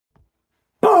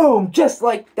Boom! Just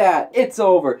like that. It's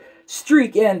over.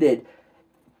 Streak ended.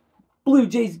 Blue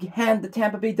Jays hand the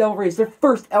Tampa Bay Devil Rays their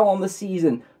first L on the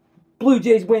season. Blue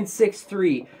Jays win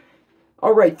 6-3.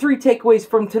 Alright, 3 takeaways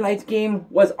from tonight's game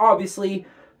was obviously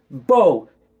Bo,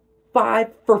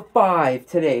 5 for 5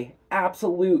 today.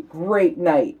 Absolute great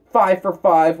night. 5 for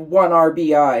 5, 1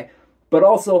 RBI. But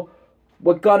also,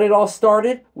 what got it all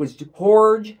started was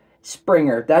George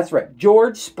Springer. That's right,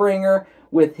 George Springer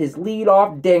with his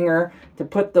leadoff dinger to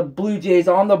put the Blue Jays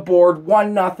on the board,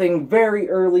 1-0 very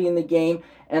early in the game.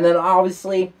 And then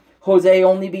obviously, Jose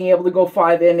only being able to go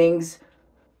 5 innings.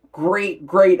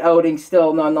 Great outing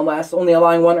still, nonetheless. Only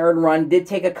allowing 1 earned run. Did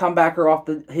take a comebacker off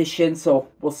his shin, so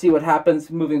we'll see what happens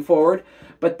moving forward.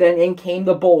 But then in came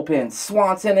the bullpen.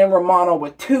 Swanson and Romano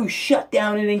with 2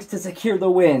 shutdown innings to secure the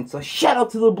win. So shout out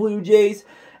to the Blue Jays.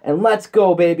 And let's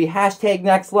go, baby. Hashtag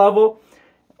next level.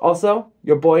 Also,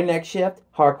 your boy Next Shift,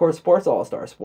 Hardcore Sports All-Star Sports.